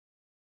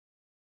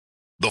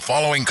The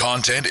following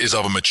content is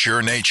of a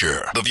mature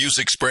nature. The views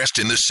expressed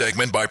in this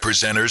segment by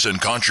presenters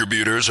and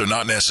contributors are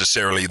not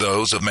necessarily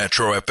those of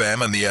Metro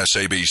FM and the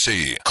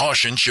SABC.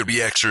 Caution should be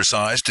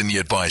exercised in the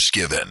advice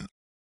given.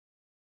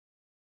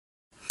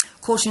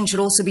 Caution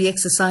should also be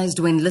exercised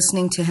when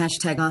listening to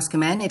hashtag Ask a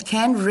Man. It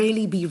can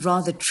really be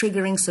rather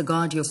triggering, so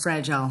guard your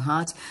fragile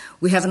heart.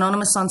 We have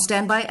Anonymous on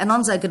standby.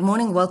 Anonza, good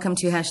morning. Welcome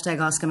to hashtag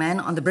Ask a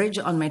Man on the bridge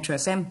on Metro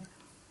FM.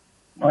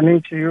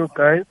 Morning to you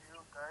guys.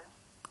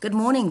 Good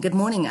morning.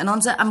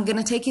 Anonza, I'm going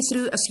to take you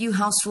through a few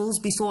house rules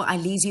before I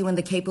leave you in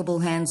the capable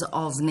hands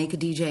of Naked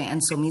DJ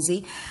and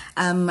Somizi.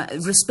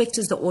 Respect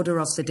is the order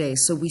of the day.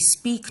 So we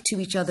speak to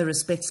each other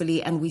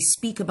respectfully and we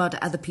speak about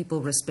other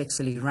people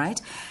respectfully, right?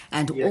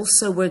 And Yes.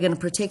 Also we're going to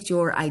protect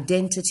your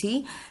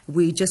identity.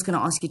 We're just going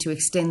to ask you to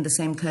extend the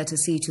same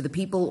courtesy to the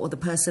people or the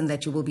person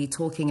that you will be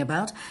talking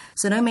about.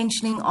 So no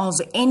mentioning of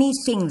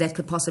anything that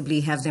could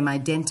possibly have them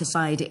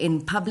identified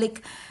in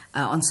public,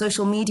 on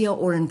social media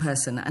or in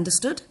person.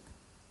 Understood?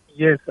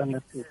 Yes,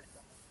 understood.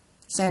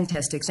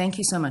 Fantastic. Thank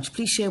you so much.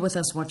 Please share with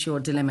us what your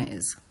dilemma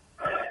is.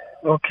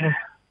 Okay.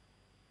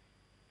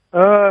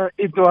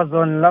 It was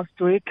on last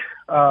week,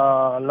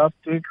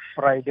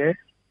 Friday.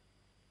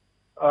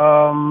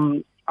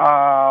 I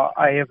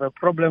have a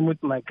problem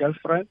with my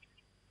girlfriend.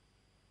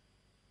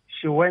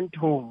 She went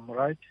home,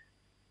 right?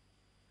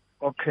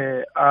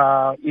 Okay.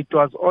 It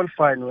was all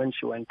fine when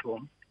she went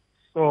home.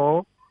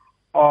 So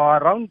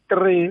around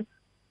 3,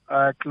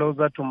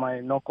 closer to my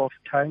knock-off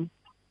time,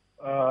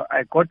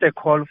 I got a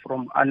call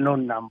from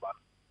unknown number.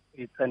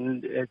 It's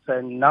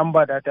a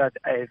number that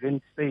I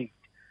haven't saved.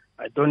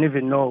 I don't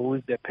even know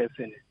who the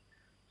person is.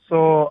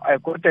 So I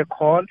got a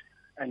call,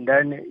 and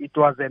then it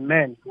was a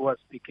man who was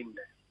speaking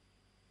there.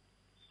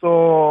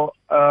 So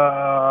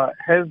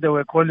as they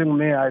were calling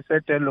me, I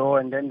said hello,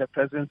 and then the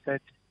person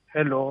said,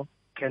 hello,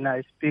 can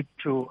I speak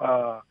to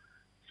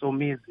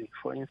Somizi,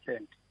 for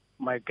instance,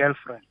 my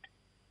girlfriend?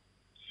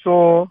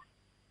 So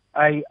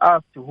I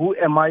asked, who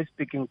am I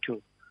speaking to?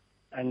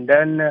 And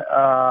then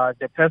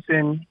the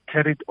person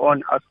carried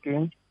on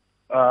asking,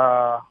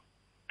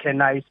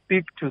 can I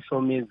speak to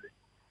Somizi?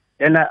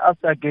 Then I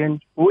asked again,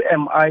 who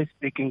am I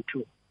speaking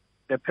to?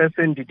 The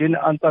person didn't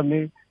answer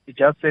me. He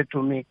just said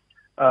to me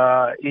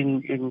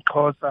in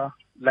Xhosa,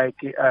 like,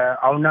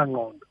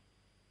 awunangqondo,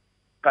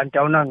 kanti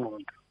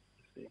awunangqondo.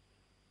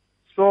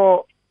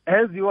 So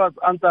as he was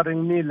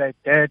answering me like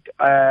that,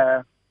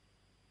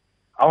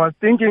 I was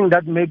thinking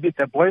that maybe it's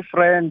a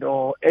boyfriend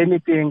or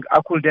anything.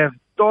 I could have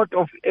thought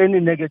of any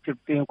negative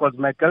thing because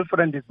my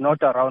girlfriend is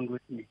not around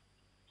with me.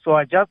 So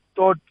I just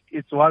thought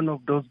it's one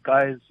of those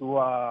guys who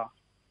are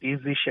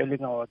busy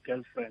shelling our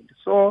girlfriend.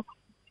 So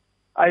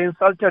I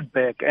insulted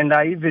back, and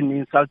I even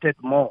insulted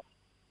more,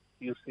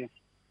 you see.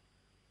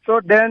 So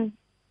then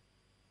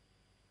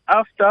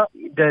after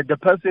the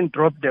person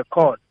dropped the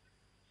call,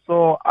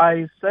 so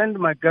I sent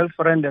my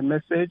girlfriend a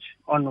message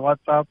on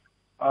WhatsApp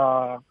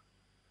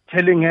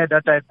telling her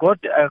that I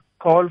got a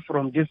call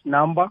from this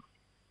number.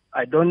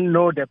 I don't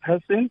know the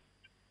person.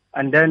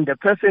 And then the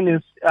person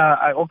is,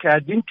 I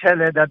didn't tell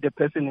her that the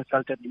person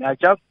insulted me. I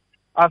just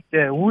asked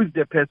her, who is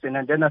the person?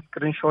 And then I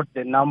screenshot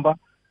the number,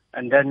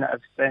 and then I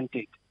sent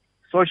it.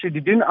 So she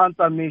didn't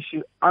answer me.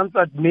 She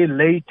answered me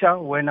later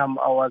when I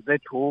was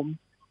at home,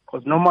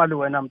 because normally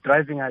when I'm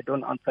driving, I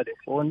don't answer the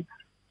phone.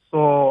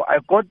 So I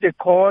got the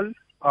call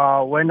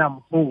when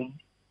I'm home.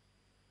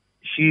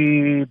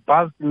 She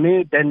buzzed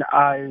me, then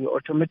I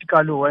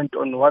automatically went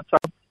on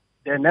WhatsApp.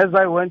 Then as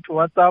I went to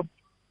WhatsApp,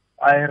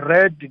 I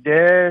read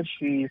there,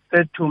 she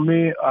said to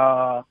me,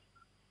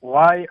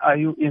 why are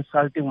you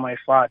insulting my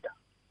father?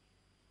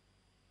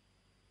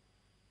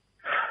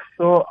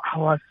 So I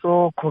was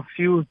so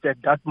confused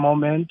at that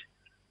moment.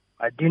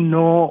 I didn't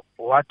know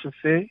what to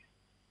say.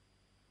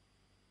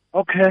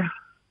 Okay.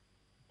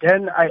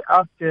 Then I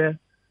asked her,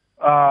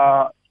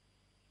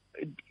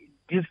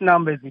 this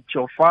number, is it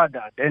your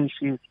father? Then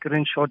she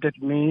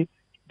screenshotted me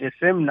the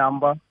same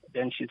number.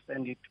 Then she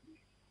sent it to me.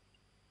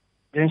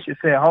 Then she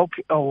said,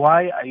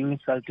 why are you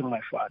insulting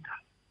my father?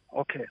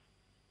 Okay.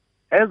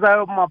 As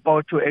I'm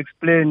about to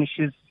explain,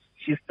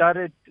 she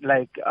started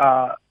like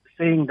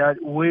saying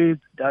that ways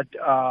that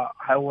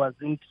I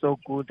wasn't so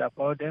good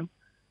about them.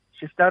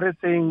 She started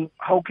saying,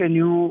 how can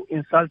you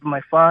insult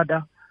my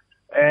father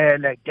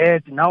like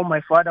that? Now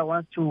my father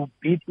wants to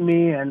beat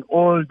me and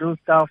all those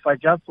stuff. I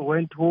just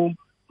went home.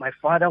 My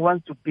father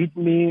wants to beat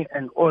me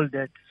and all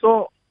that.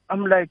 So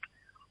I'm like,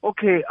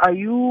 okay, are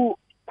you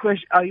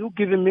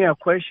giving me a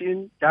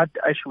question that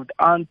I should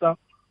answer?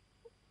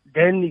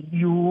 Then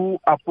you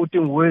are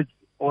putting words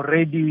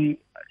already.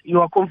 You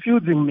are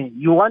confusing me.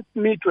 You want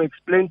me to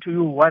explain to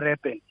you what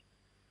happened.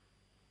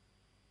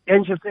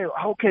 Then she said,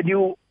 how can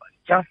you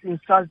just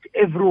insult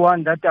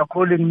everyone that are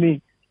calling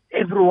me?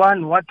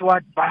 Everyone, what, blah,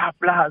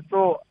 blah.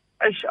 So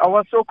I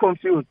was so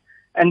confused.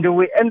 And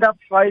we end up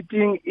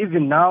fighting.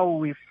 Even now,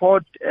 we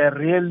fought a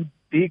real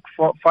big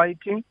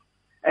fighting.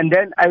 And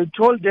then I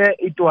told her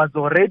it was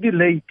already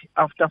late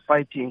after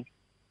fighting.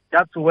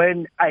 That's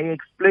when I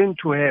explained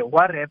to her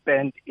what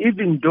happened,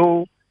 even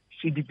though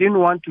she didn't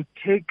want to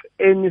take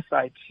any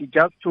side. She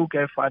just took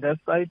her father's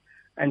side,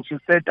 and she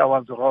said I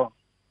was wrong.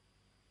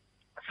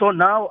 So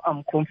now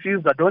I'm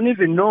confused. I don't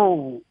even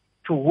know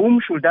to whom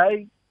should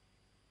I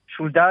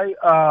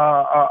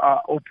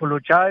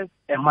apologize.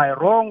 Am I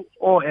wrong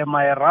or am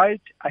I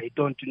right? I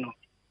don't know.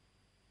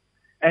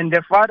 And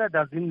the father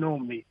doesn't know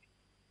me.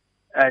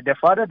 The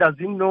father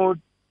doesn't know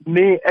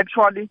me.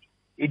 Actually,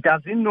 he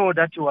doesn't know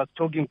that he was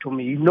talking to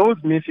me. He knows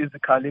me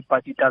physically,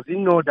 but he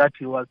doesn't know that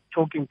he was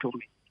talking to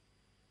me.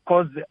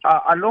 Because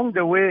along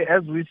the way,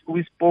 as we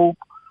spoke,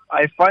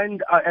 I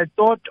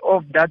thought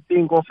of that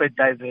thing of a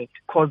divert,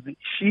 because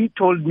she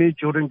told me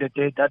during the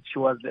day that she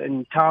was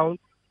in town.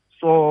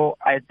 So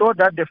I thought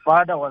that the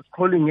father was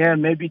calling her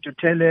maybe to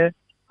tell her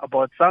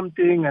about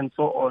something and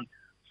so on.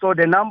 So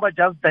the number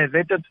just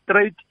diverted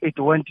straight. It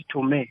went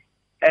to me,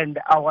 and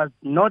I was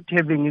not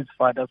having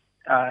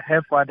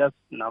her father's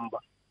number.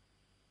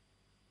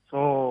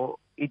 So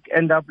it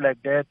ended up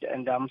like that,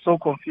 and I'm so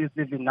confused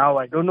even now.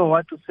 I don't know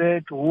what to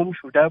say. To whom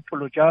should I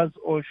apologize,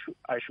 or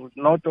I should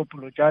not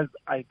apologize?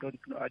 I don't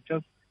know.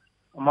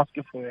 I'm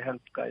asking for your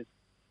help, guys.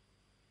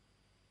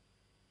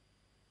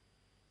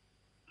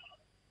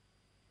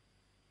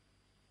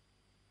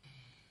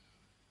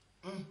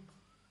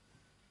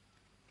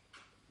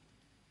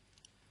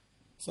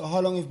 So how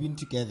long have you been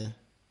together?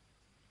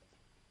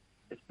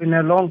 It's been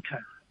a long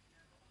time.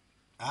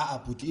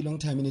 But a long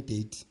time in a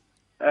date.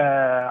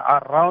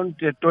 Around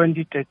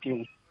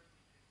 2013.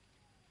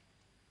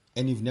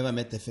 And you've never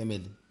met the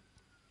family?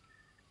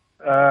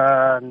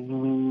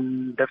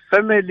 The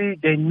family,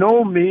 they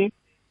know me,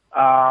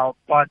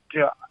 but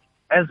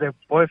as a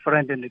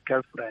boyfriend and a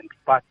girlfriend,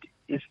 but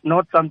it's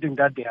not something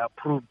that they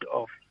approved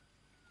of.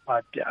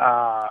 But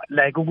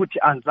like ukuthi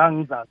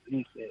anzange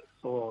ngizazise.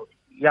 So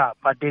yeah,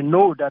 but they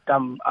know that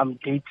I'm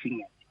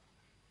dating.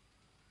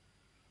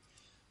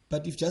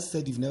 But you've just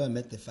said you've never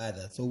met the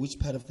father. So which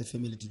part of the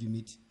family did you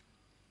meet?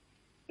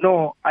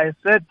 No, I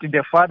said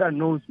the father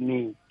knows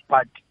me,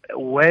 but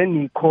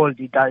when he called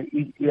it,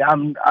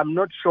 I'm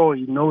not sure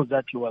he knows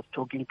that he was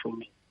talking to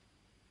me.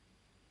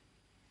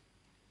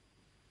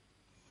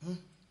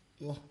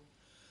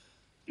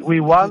 We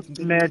once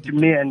met,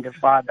 me and the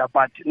father,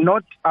 but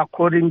not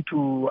according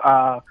to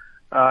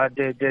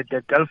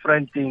the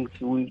girlfriend things.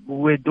 We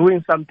were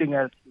doing something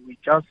else. We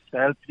just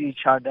helped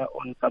each other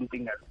on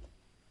something else.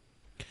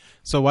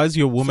 So was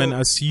your woman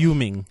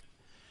assuming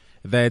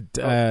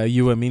that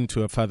you were mean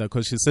to her father?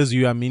 Because she says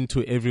you are mean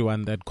to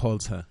everyone that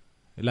calls her,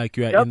 like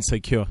you are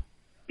insecure.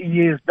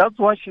 Yes, that's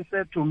what she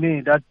said to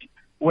me, that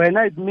when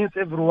I miss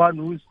everyone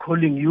who is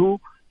calling you,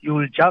 you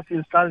will just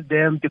insult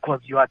them because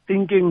you are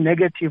thinking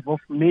negative of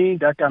me,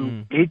 that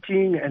I'm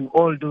dating and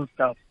all those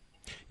stuff.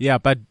 Yeah,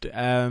 but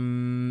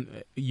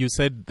you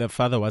said the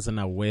father wasn't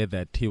aware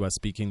that he was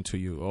speaking to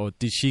you, or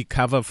did she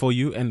cover for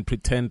you and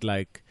pretend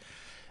like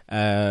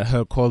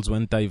her calls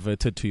weren't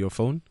diverted to your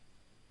phone?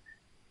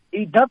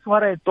 That's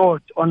what I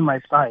thought on my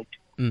side.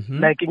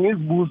 Like in his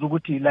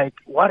buzuguti, like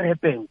what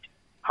happened?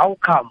 How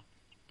come?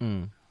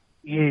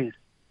 Yes.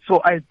 So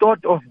I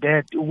thought of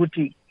that.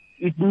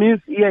 It means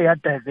here you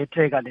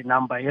diverted the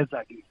number. Yes,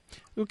 again.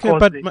 Okay,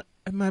 but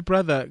my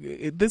brother,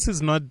 this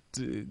is not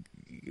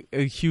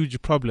a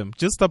huge problem.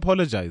 Just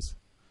apologize.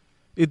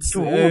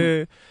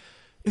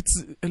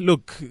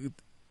 Look,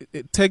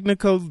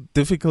 technical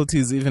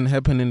difficulties even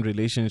happen in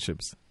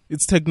relationships.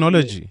 It's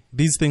technology. Yes.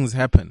 These things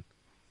happen.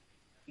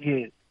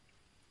 Yes.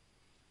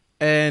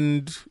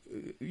 And,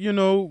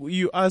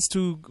 you ask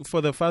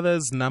for the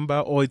father's number,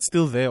 or it's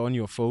still there on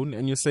your phone,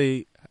 and you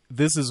say,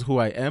 this is who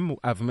I am.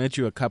 I've met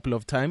you a couple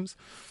of times.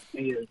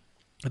 Yes.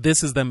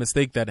 This is the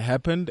mistake that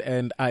happened,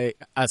 and I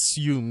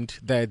assumed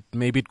that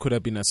maybe it could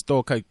have been a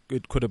stalker,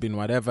 it could have been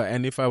whatever,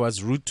 and if I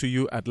was rude to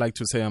you, I'd like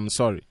to say I'm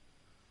sorry.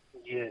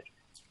 Yes.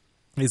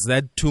 Is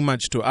that too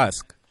much to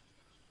ask?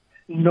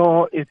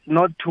 No, it's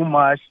not too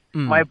much.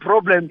 My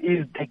problem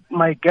is that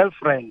my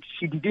girlfriend,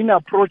 she didn't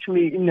approach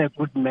me in a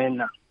good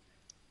manner.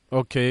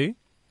 Okay.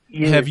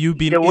 Yes. Have you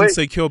been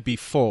insecure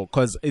before?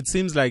 Because it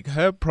seems like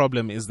her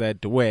problem is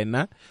that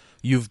when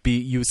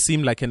you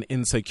seem like an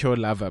insecure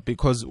lover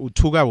because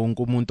utuga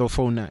wonke umuntu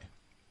ofonayo.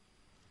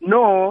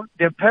 No,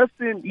 the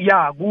person,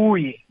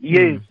 kuye.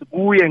 Yes,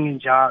 kuye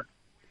nginjalo.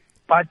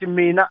 But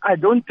mina, I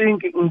don't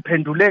think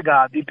ngiphendule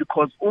kabi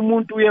because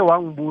umuntu uye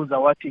wangibuza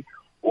wathi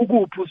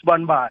ukuphi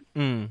usibanibani.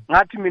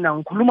 Ngathi mina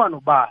ngikhuluma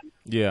nobani.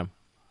 Yeah.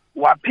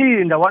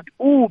 Waphinda wathi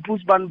uphi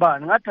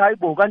usibanibani. Ngathi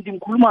hayibo kanti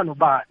ngikhuluma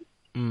nobani.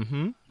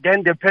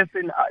 Then the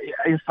person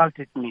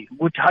insulted me.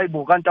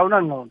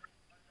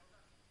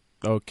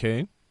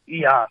 Okay.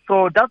 Yeah,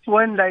 so that's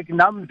when like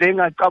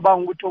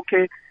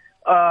okay,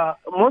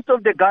 most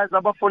of the guys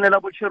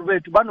abafonela bochiro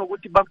bethu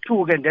banokuthi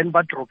bakuthuke and then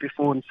drop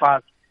phone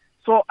fast.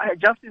 So I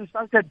just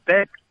insulted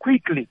back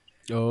quickly.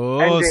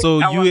 Oh, so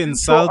you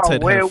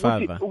insulted her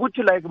father.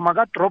 Ukuthi like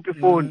maka drop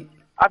phone,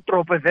 a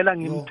drop vela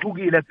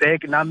ngimthukile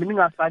back nami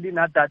ningasali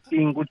na that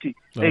thing ukuthi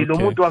hey lo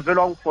muntu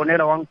wavela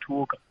wangifonela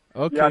wangithuka.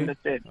 Okay. You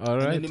understand? All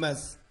right.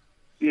 Anonymous.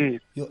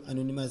 Yes. You're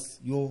anonymous.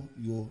 You're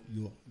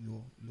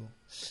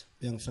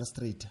being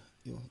frustrated.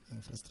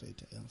 I'm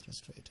frustrated.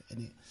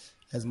 And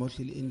as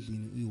mostly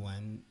in we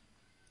won,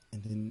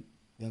 and then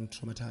young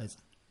traumatized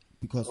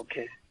because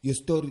your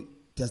story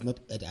does not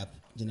add up.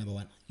 Number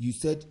one, you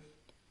said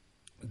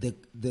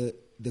the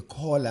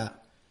caller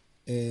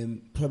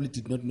probably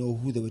did not know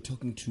who they were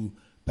talking to,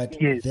 but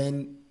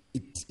then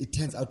it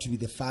turns out to be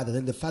the father.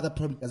 Then the father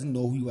probably doesn't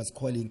know who he was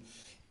calling,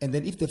 and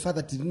then if the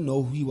father didn't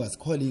know who he was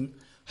calling,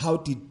 how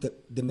did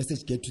the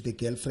message get to the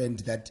girlfriend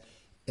that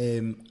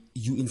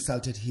you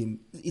insulted him?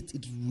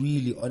 It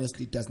really,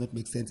 honestly, does not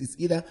make sense. It's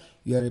either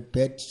you are a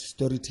bad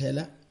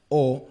storyteller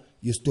or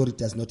your story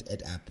does not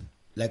add up.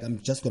 Like,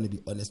 I'm just going to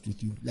be honest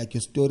with you. Like,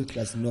 your story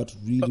does not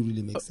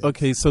really make sense.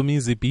 Okay, so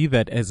Mizi, be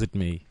that as it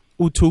may.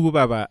 Utugu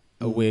baba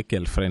away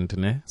girlfriend,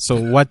 ne? So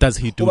what does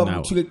he do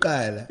now?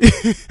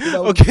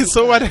 Okay,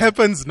 so what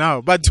happens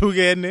now? But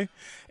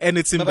and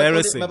it's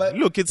embarrassing.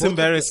 Look, it's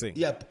embarrassing.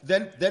 Yeah,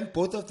 then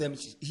both of them,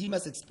 he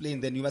must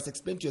explain. Then you must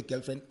explain to your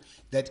girlfriend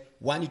that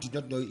one, you did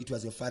not know it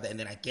was your father, and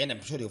then again,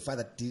 I'm sure your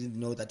father didn't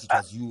know that it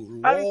was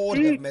you. Lord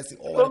have mercy.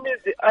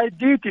 I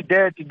did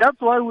that. That's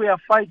why we are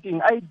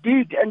fighting. I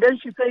did, and then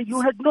she said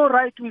you had no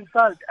right to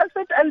insult. I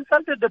said I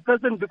insulted the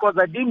person because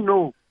I didn't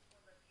know.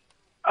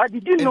 I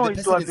didn't know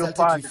it was your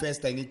father.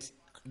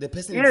 The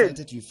person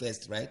insulted you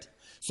first, right?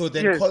 So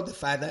then call the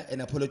father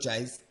and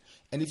apologize.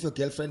 And if your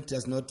girlfriend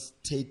does not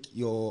take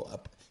the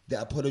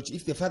apology,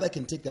 if the father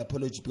can take the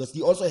apology, because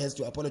he also has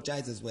to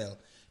apologize as well,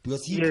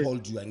 because he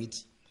called you and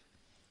it.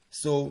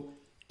 So,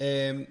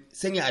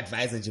 send your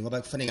advisor,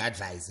 njengoba kufanele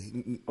advise.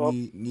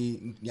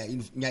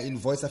 Ngiya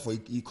invoice for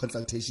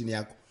consultation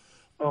yakho.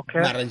 Okay.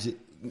 Mara nje,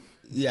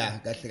 yeah,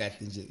 kahle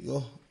nje.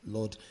 Oh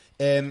Lord.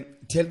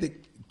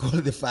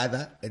 Call the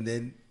father, and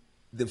then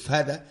the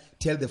father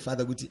tell the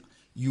father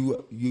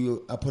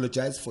you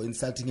apologize for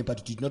insulting him,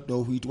 but you did not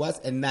know who it was,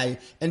 and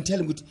tell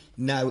him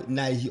now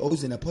he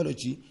owes an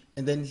apology,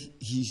 and then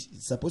he's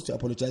supposed to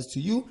apologize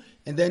to you,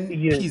 and then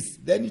peace.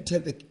 Then you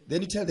tell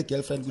the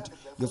girlfriend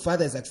your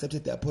father has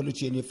accepted the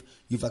apology, and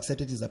you've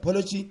accepted his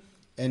apology,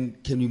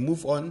 and can we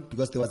move on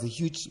because there was a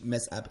huge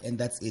mess up, and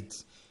that's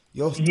it.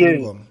 I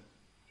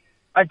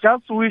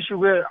just wish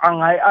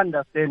I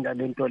understand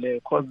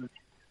because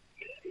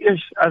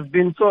has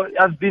been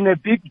a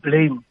big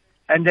blame,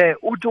 and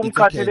uthi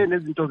umkhathele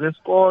nezinto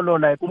zesikolo,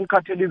 like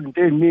umkhathele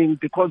izinto eziningi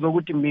because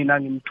ukuthi mina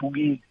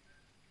ngimthukile.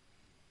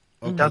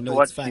 That's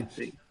what it's fine.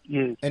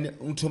 Yes. And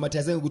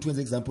traumatizing ukuthi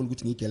wenze example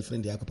ukuthi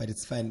ngigirlfriend yakho, but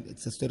it's fine.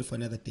 It's a story for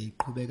another day.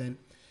 Qhubeka.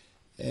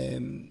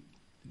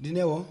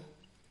 Dinewo.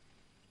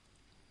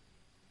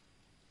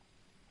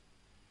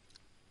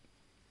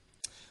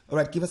 All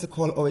right, give us a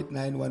call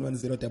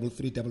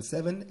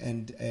 089-110-3377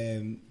 and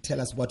tell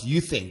us what you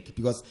think,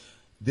 because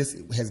this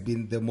has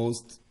been the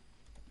most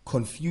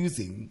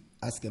confusing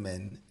Ask a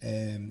Man.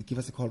 Give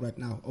us a call right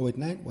now.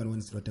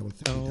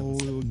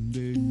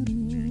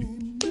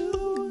 089-110-3377.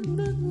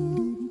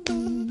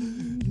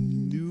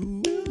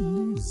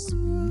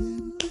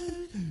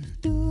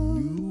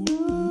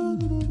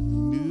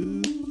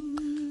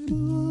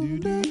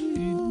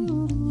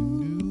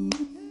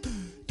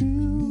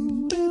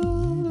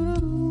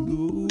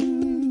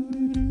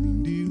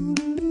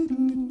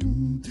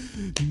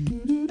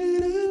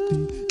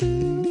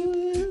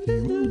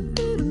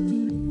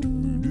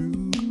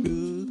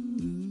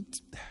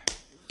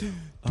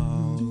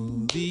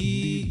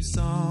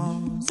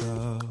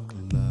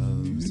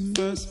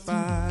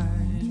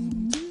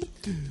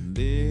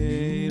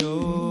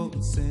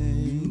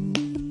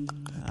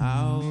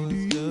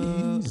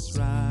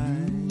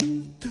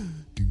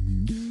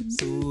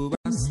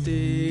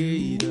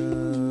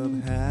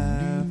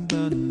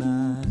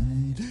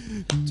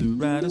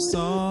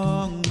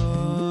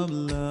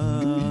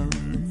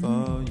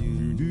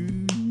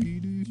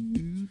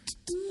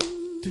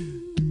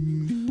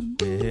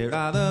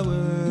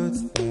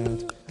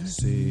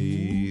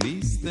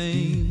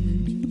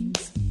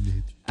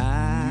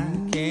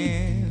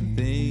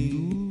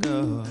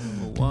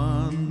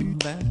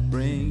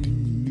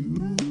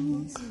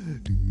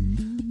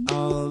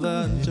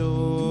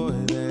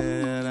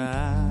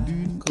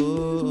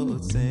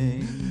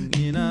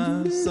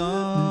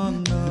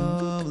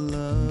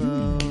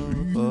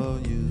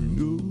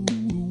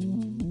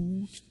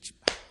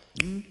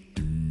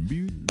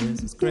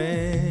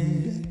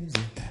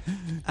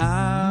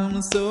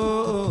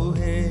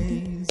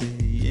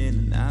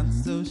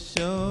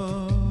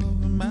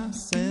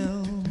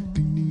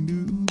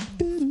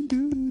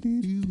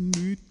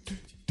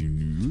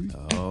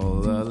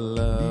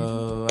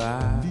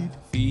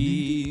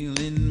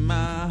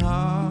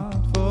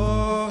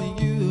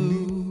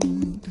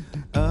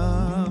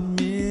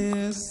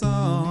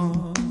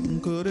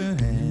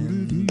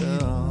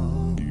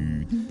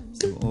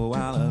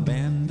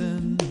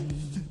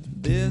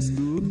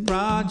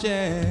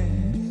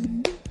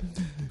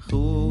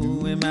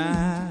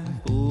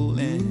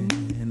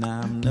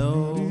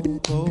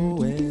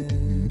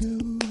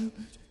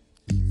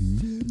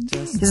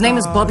 His name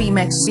is Bobby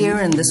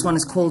Maxier, and this one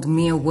is called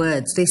Mere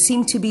Words. There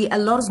seem to be a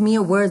lot of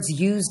mere words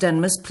used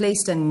and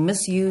misplaced and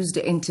misused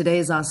in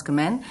today's Ask a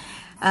Man.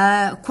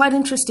 Quite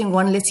interesting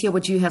one. Let's hear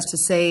what you have to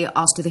say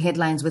after the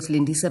headlines with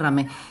Lindy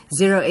Serame.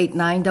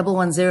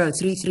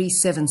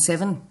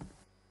 089-110-3377.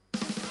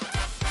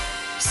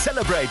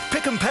 Celebrate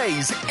Pick n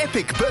Pay's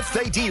epic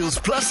birthday deals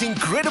plus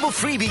incredible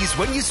freebies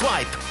when you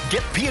swipe.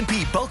 Get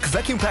P&P bulk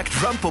vacuum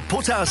packed rump or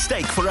porter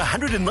steak for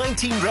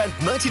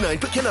R119.99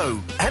 per kilo.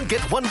 And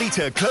get 1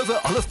 litre Clover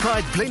Olive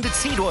Pride blended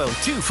seed oil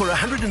too for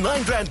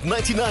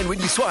R109.99 when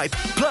you swipe.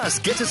 Plus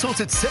get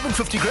assorted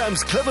 750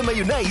 grams Clover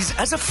mayonnaise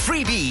as a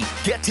freebie.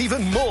 Get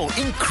even more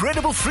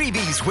incredible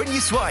freebies when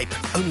you swipe.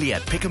 Only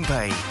at Pick n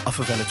Pay.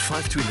 Offer valid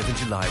 5 to 11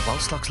 July while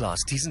stocks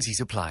last. T's and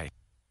C's apply.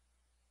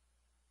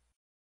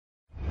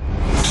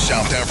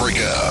 South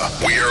Africa,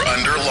 we are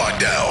under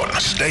lockdown.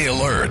 Stay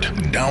alert.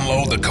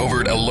 Download the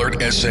Covert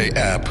Alert SA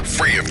app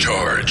free of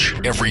charge.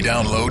 Every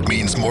download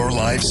means more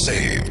lives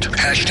saved.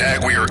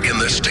 Hashtag we are in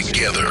this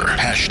together.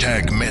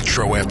 Hashtag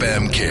Metro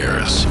FM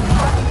cares.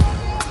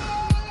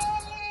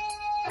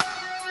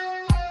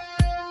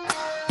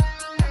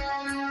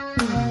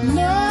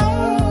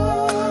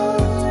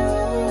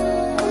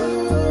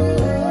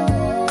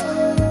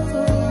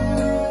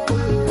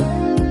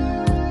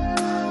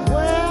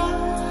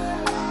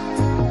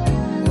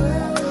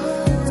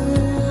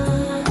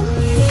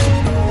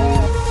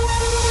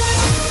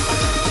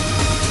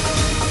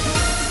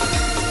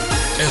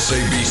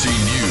 SABC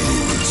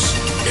News,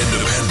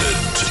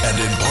 independent and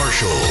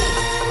impartial.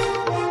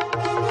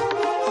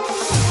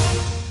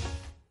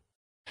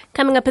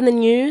 Coming up in the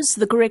news,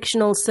 the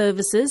Correctional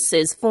Services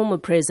says former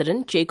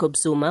President Jacob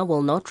Zuma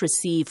will not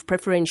receive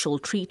preferential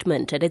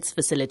treatment at its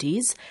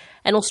facilities.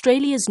 And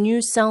Australia's New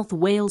South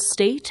Wales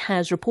state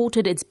has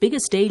reported its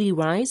biggest daily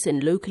rise in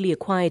locally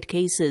acquired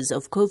cases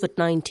of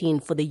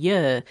COVID-19 for the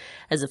year,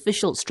 as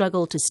officials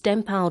struggle to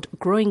stamp out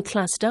growing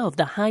cluster of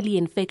the highly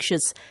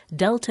infectious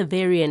Delta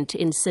variant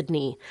in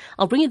Sydney.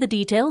 I'll bring you the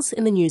details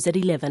in the news at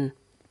 11.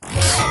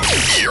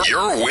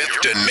 You're with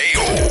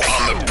Daneo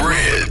on the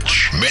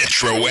bridge,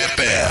 Metro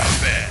FM.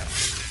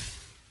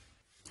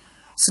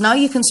 So now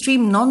you can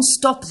stream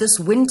non-stop this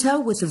winter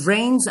with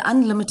Rain's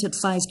unlimited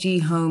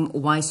 5G home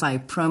Wi-Fi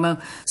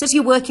promo. So if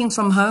you're working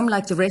from home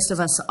like the rest of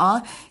us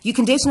are, you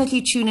can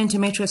definitely tune into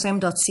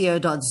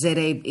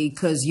metrofm.co.za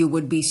because you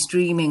would be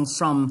streaming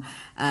from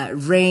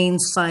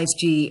Rain's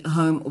 5G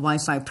home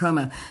Wi-Fi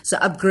promo. So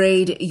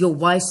upgrade your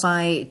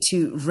Wi-Fi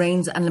to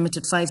Rain's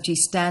unlimited 5G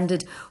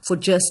standard for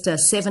just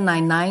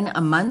 $7.99 a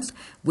month,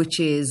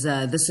 which is,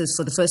 this is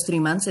for the first 3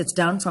 months. It's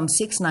down from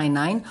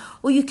 $6.99.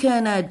 Or you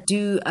can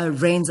do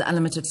Rain's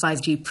unlimited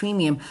 5G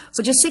premium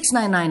for just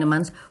 $6.99 a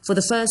month for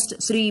the first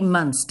 3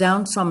 months,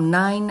 down from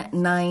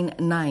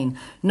 $9.99.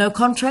 No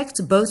contracts.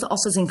 Both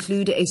offers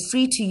include a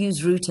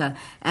free-to-use router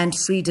and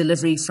free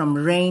delivery from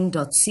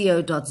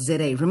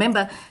rain.co.za.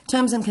 Remember,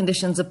 terms and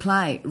conditions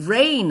apply.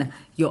 Rain,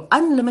 your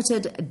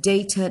unlimited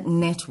data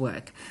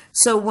network.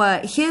 So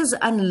here's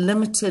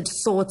unlimited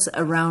thoughts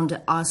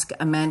around Ask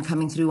a Man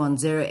coming through on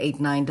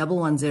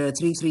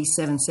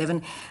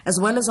 089-110-3377, as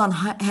well as on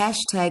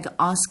hashtag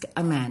Ask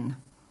a Man.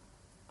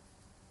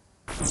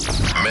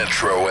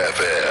 Metro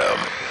FM,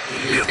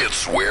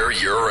 it's where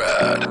you're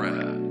at.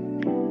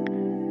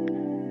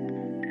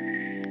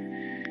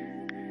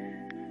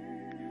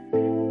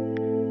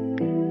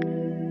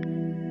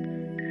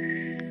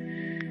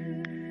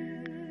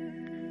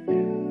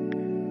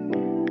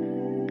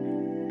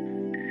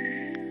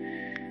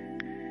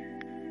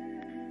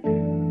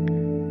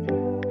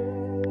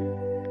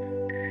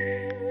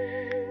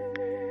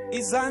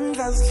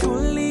 Izandla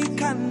zidlula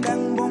ikhanda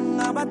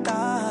ngibonga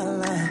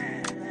abadala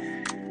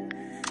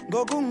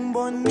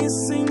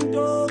ngokungibonisa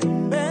into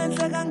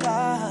enhle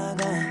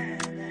kangaka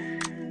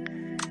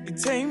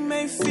ithe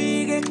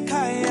mayifike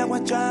ekhaya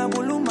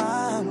kwajabula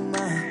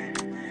umama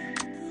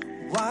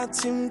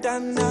wathi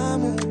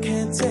mntanami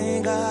ukhethe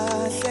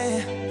kahle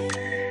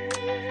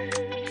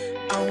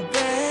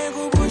awubheka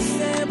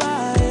ubuhle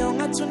bayo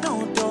ngathi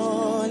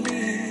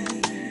unodoli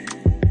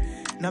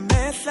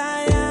namehla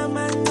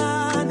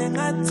yamancane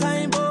ngathi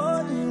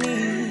ayiboni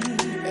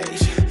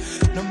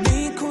noma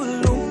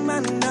ikhuluma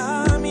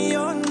nami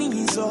yona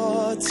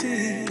izothi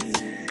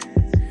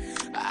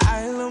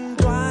ayi lo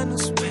mntwana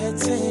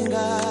usiphethe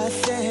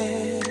kahle.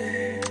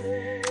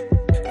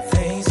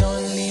 There's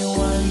only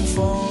one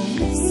for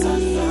me.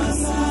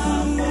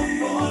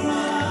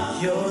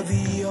 You're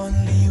the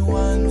only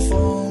one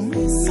for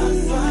me.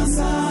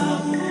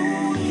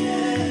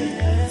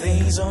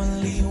 There's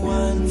only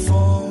one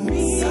for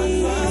me. There's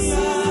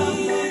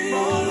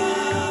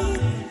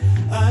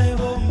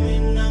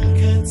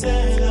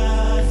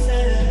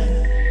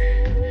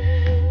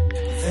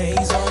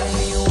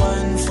only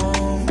one for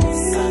me.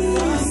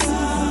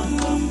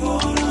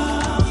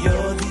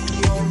 You're the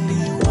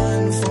only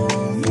one for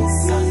me.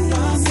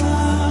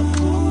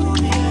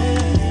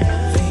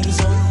 There's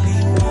only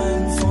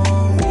one for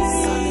me.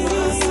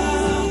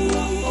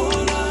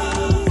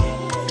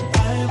 I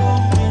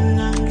won't win,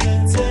 I'm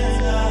getting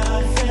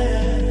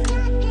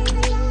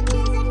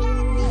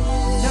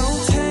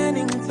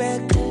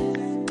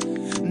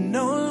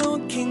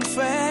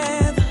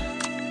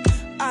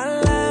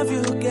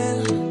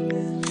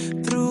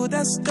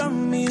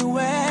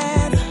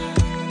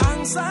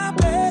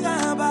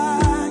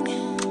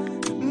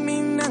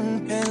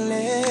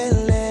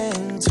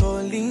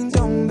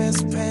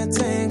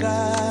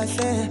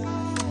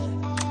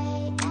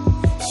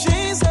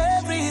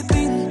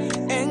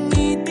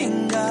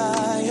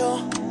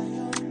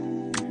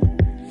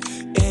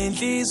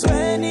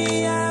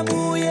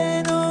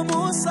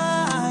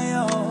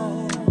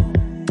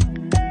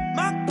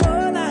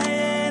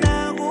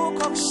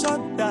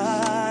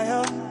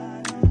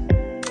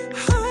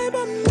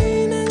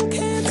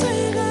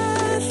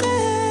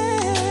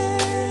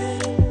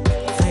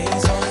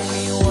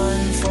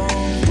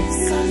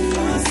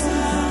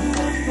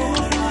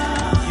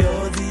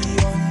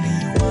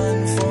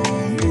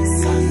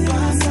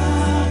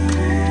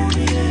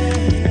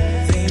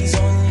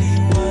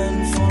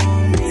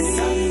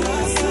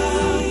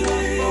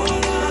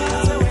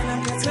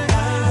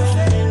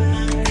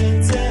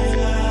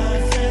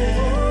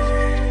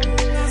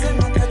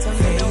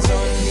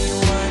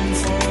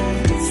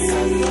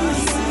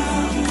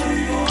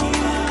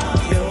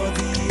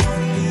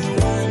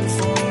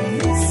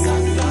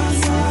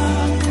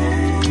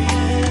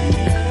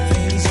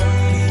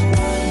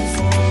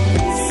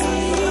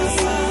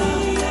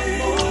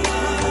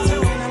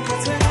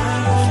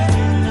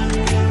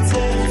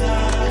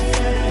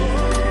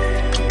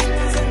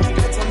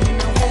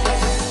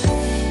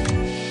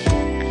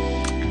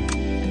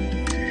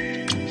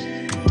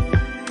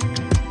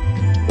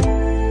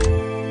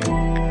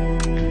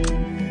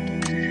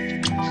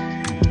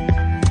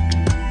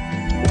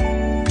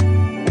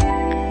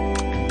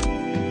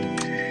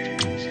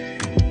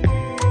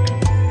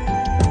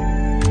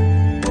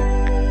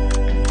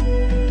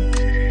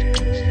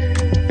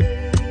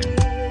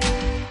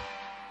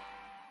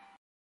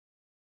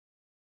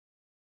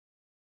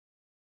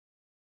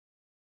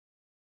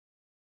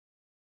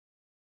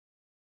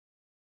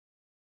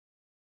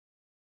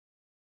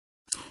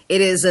It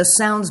is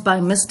Sounds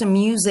by Mr.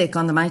 Music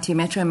on the Mighty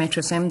Metro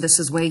FM. This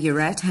is where you're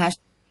at.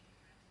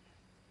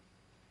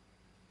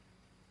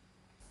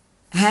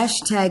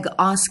 Hashtag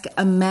Ask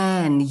a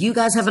Man. You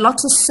guys have a lot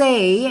to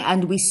say,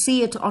 and we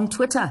see it on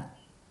Twitter.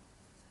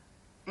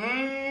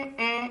 There's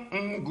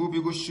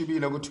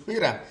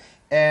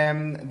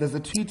a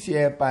tweet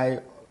here by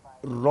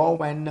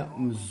Rowan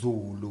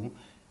Mzulu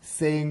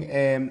saying,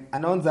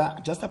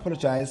 Anonza, just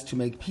apologize to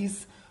make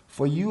peace.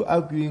 For you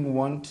arguing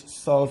won't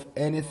solve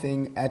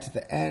anything at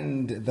the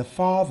end. The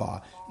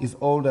father is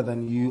older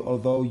than you,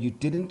 although you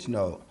didn't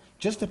know.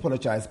 Just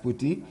apologize,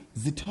 Puti.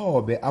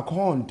 Zitobe,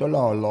 akonto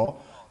lolo.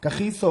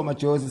 Kahiso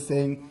Majoz is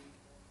saying,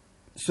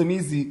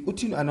 Sumizi,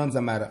 Utin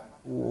Anonza Mara.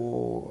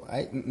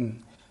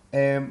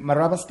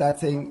 Maraba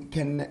starts saying,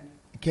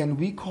 can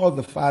we call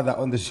the father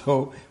on the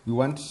show? We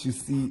want to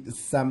see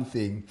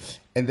something.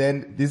 And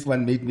then this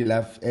one made me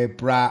laugh.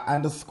 Bra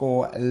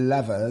 _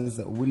 lovers,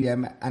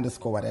 William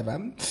 _ whatever.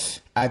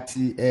 At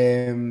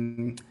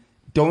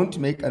don't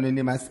make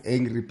Anonymous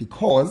angry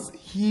because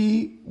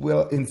he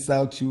will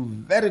insult you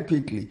very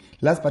quickly.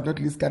 Last but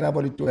not least,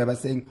 Karaboli to ever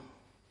saying,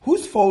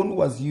 whose phone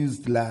was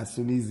used last?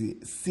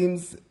 Sumizi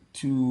seems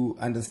to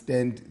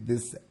understand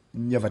this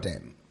never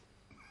time.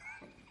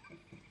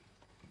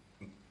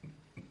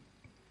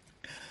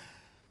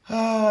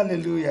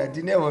 Hallelujah.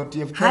 Dinero, do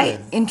you have Hi,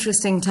 callers?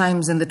 interesting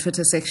times in the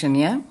Twitter section,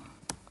 yeah?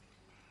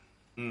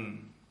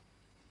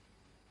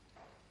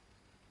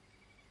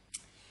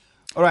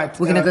 All right.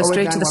 We're going to go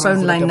straight to the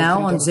phone line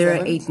now on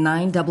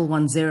 089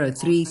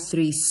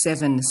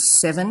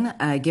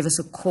 089-110-3377. Give us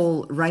a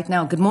call right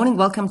now. Good morning.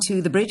 Welcome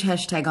to The Bridge.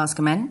 Hashtag Ask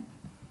a Man.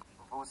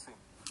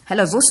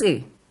 Hello,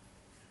 Vusi.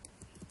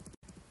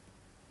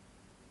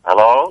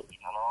 Hello?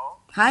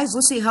 Hi,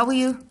 Vusi. How are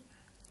you?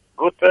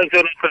 Good, thank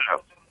you.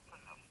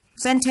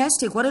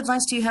 Fantastic. What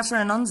advice do you have for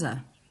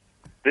Anonza?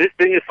 This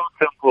thing is so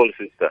simple,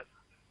 sister.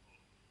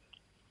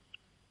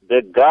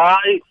 The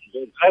guy,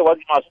 what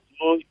he must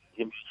do,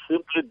 he must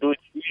simply do it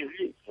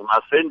easy. He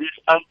must send his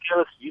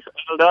uncles, his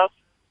elders,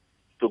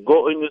 to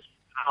go in his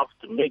house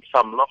to make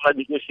some local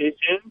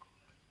negotiations.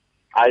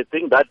 I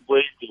think that way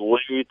is the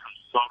way to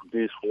solve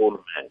this whole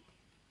mess.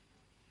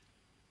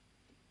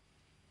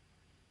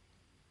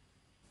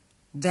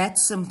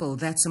 That's simple.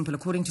 That's simple.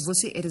 According to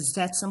Vusi, it is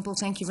that simple.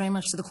 Thank you very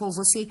much for the call,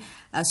 Vusi.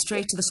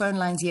 Straight to the phone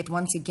lines yet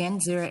once again,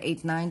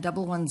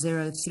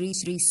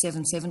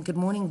 089-110-3377. Good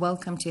morning.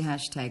 Welcome to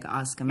Hashtag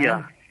Ask a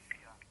Man.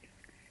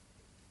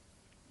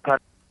 Yeah.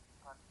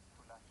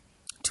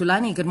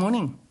 Tulani, good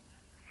morning.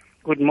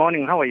 Good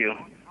morning. How are you?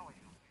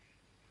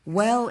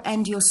 Well,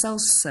 and yourself,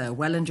 sir.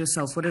 Well, and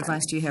yourself. What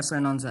advice do you have for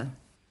Anonza?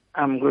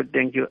 I'm good,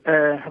 thank you.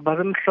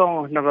 One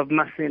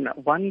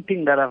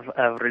thing that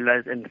I've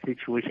realized in the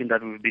situation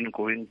that we've been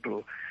going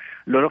through,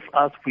 a lot of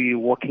us, we're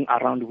walking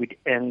around with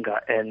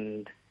anger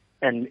and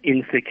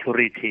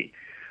insecurity.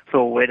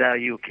 So whether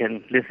you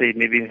can, let's say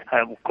maybe,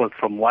 because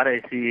from what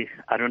I see,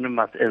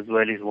 Anonymous as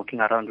well is walking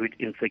around with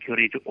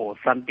insecurity or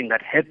something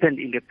that happened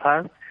in the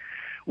past,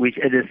 which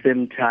at the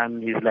same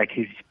time is like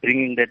he's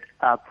bringing that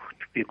up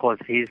because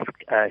his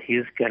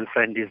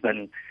girlfriend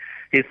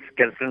his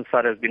girlfriend's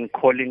father has been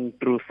calling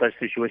through such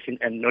situation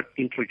and not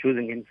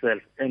introducing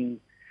himself. And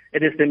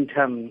at the same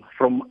time,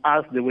 from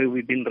us, the way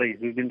we've been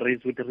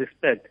raised with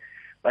respect.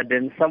 But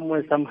then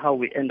somehow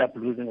we end up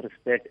losing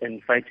respect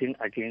and fighting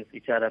against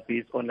each other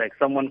based on like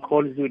someone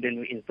calls you,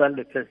 then we insult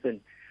the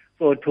person.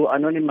 So to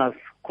Anonymous,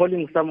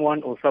 calling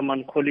someone or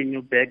someone calling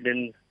you back,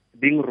 then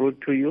being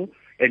rude to you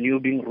and you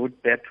being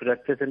rude back to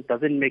that person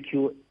doesn't make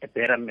you a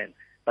better man,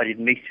 but it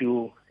makes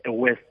you a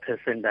worse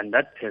person than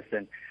that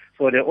person.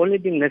 So the only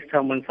thing next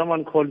time when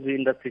someone calls you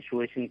in that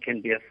situation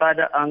can be a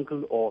father,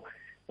 uncle, or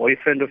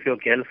boyfriend of your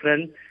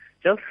girlfriend,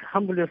 just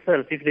humble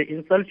yourself. If they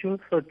insult you,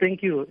 so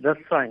thank you,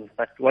 that's fine.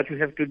 But what you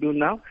have to do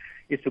now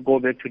is to go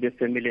back to the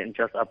family and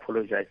just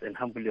apologize and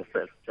humble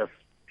yourself, just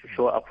to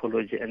show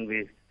apology and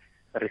be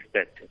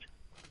respected.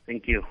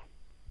 Thank you.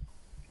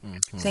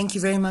 Mm-hmm. Thank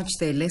you very much.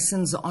 There,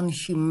 lessons on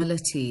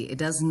humility. It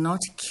does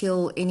not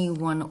kill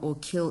anyone or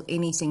kill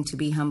anything to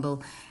be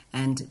humble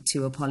and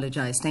to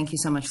apologize. Thank you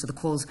so much for the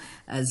calls.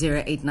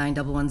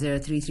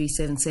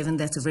 089-110-3377.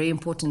 That's a very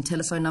important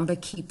telephone number.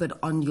 Keep it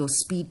on your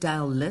speed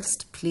dial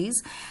list,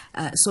 please.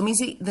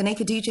 Somizi, the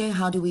Naked DJ,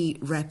 how do we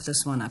wrap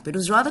this one up? It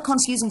was rather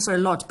confusing for a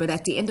lot, but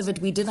at the end of it,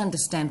 we did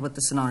understand what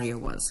the scenario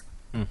was.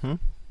 Mm-hmm.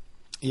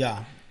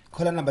 Yeah.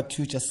 Caller number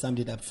 2 just summed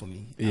it up for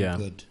me. I'm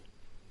good.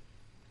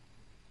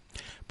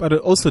 But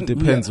it also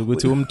depends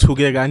ukuthi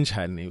umthuke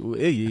kanjani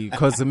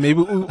because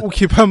maybe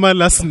ukhipha ama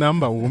last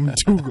number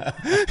umthuko.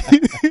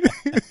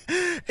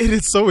 It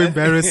is so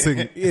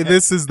embarrassing.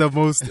 This is the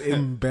most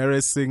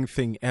embarrassing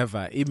thing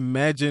ever.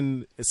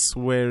 Imagine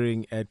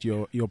swearing at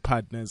your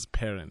partner's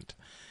parent.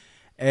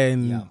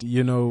 And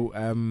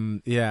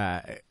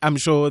I'm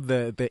sure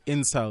the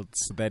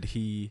insults that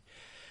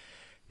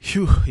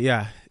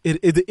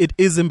it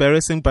is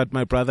embarrassing, but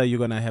my brother, you're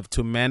going to have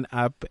to man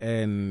up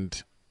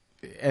and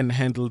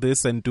handle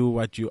this and do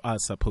what you are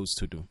supposed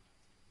to do.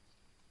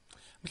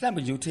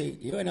 Mhlawumbe nje uthe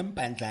yona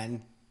mbandlani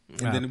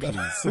and then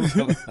Please.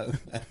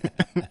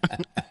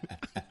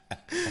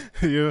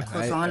 You,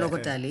 Khotlong logo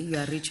Dali, you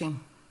are reaching.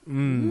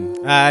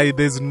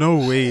 there's no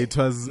way it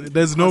was.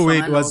 There's no way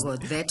it was. Logo.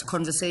 That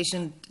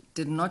conversation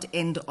did not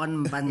end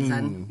on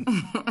Banzan.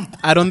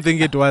 I don't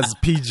think it was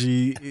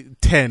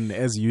PG-10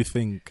 as you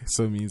think.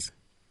 So means.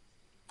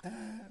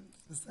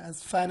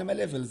 As fine, my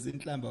levels in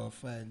Klamba are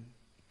fine.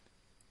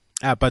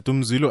 But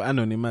Umzulu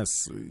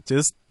anonymous,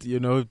 just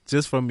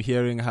just from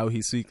hearing how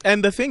he speaks.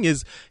 And the thing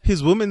is,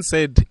 his woman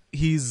said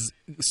he's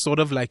sort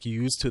of like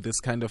used to this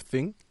kind of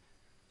thing.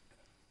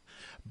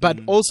 But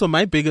also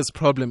my biggest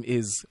problem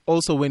is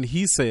also when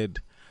he said,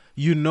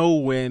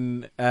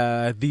 when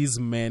these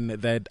men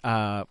that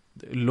are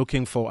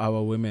looking for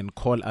our women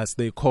call us,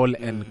 they call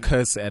and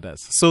curse at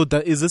us. So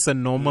is this a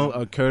normal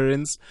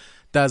occurrence?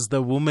 Is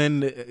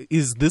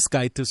this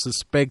guy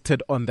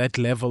suspected on that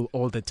level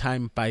all the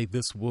time by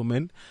this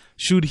woman?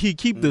 Should he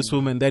keep this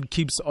woman that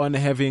keeps on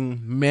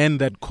having men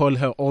that call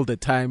her all the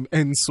time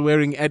and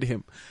swearing at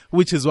him,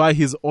 which is why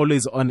he's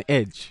always on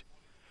edge?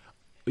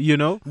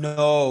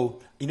 No.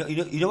 You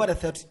know what I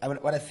thought,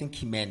 what I think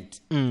he meant?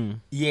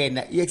 Yeah,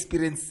 now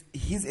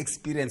his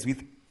experience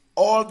with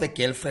all the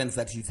girlfriends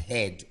that he's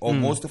had, or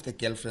most of the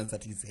girlfriends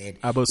that he's had.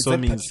 It's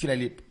not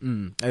particularly,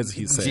 as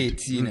he said.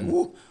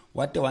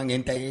 What the one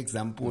entire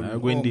example.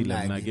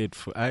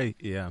 Hi.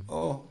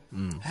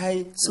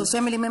 So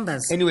family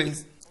members.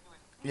 Anyways,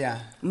 yeah.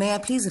 May I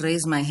please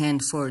raise my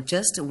hand for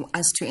just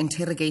us to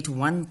interrogate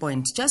one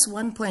point, just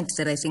one point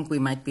that I think we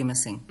might be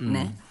missing.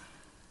 Ne?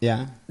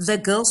 Yeah. The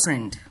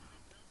girlfriend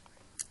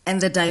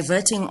and the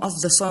diverting of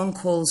the phone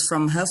calls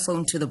from her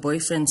phone to the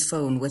boyfriend's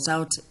phone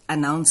without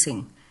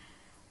announcing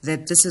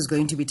that this is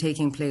going to be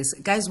taking place.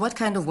 Guys, what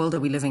kind of world are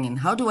we living in?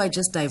 How do I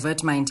just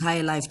divert my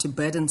entire life to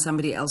burden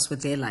somebody else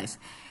with their life?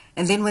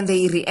 And then when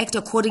they react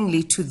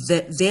accordingly to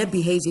their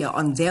behavior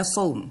on their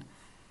phone,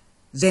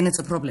 then it's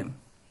a problem.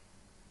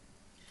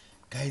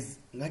 Guys,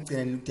 I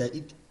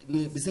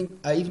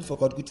even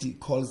forgot what he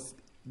calls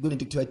going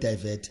to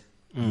divert.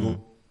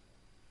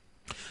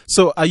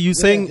 So are you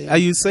saying,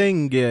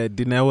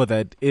 Dinewa,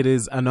 that it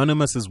is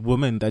Anonymous's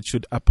woman that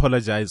should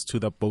apologize to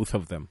the both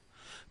of them?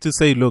 To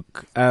say,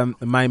 look,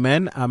 my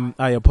man,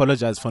 I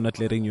apologize for not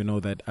letting you know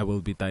that I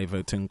will be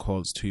diverting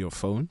calls to your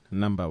phone,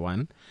 number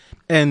one.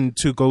 And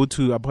to go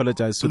to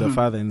apologize to the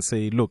father and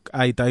say, look,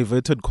 I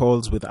diverted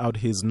calls without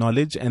his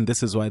knowledge, and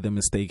this is why the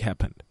mistake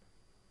happened.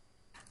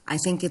 I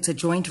think it's a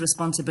joint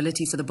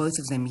responsibility for the both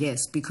of them,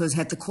 yes, because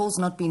had the calls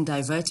not been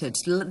diverted,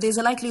 there's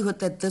a likelihood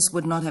that this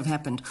would not have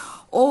happened.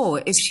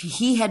 Or if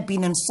he had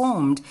been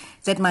informed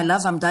that, my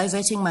love, I'm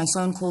diverting my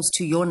phone calls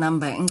to your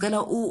number,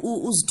 ngicela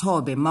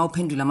uzithobe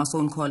mawuphendula ama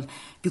phone call,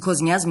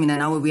 because ngiyazi mina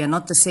nawe we are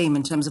not the same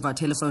in terms of our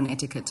telephone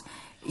etiquette.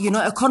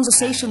 A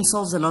conversation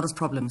solves a lot of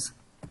problems.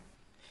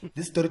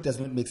 This story does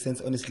not make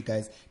sense, honestly,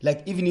 guys.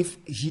 Like, even if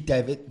she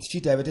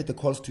diverted the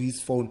calls to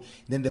his phone,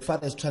 then the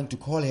father is trying to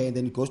call her, and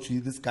then it goes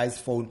to this guy's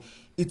phone.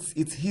 It's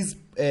his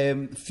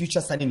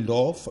future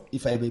son-in-law,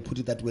 if I may put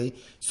it that way.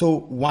 So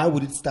why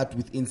would it start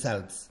with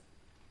insults?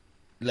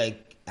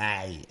 Like,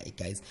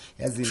 guys.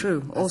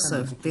 True.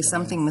 Also, there's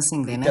something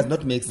missing there. It does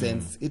not make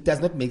sense. It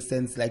does not make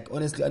sense. Like,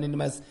 honestly,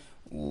 Anonymous,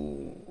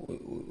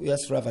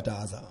 yes,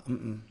 Ravadaza.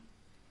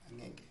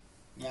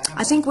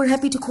 I think we're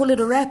happy to call it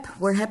a wrap.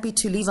 We're happy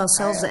to leave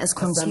ourselves as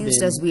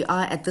confused as we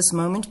are at this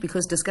moment,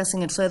 because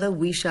discussing it further,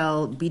 we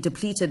shall be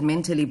depleted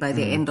mentally by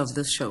the end of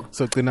this show.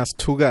 So, that's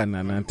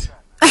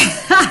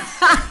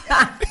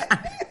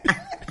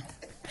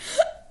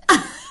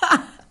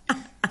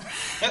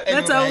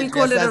how we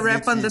call it a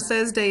wrap on the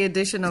Thursday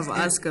edition of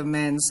Ask a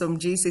Man. Some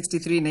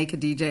G63 Naked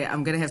DJ.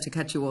 I'm going to have to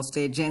cut you off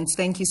there, gents.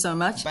 Thank you so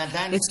much.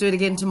 Let's do it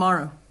again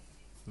tomorrow.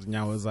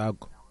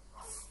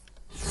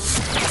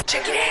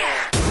 Check it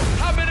out.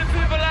 How many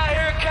people out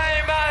here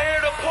came out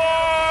here to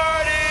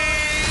party?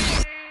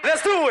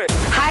 Let's do it.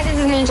 Hi, this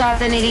is Ninja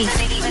Affinity.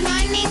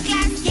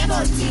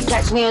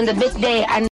 Catch me on the big day.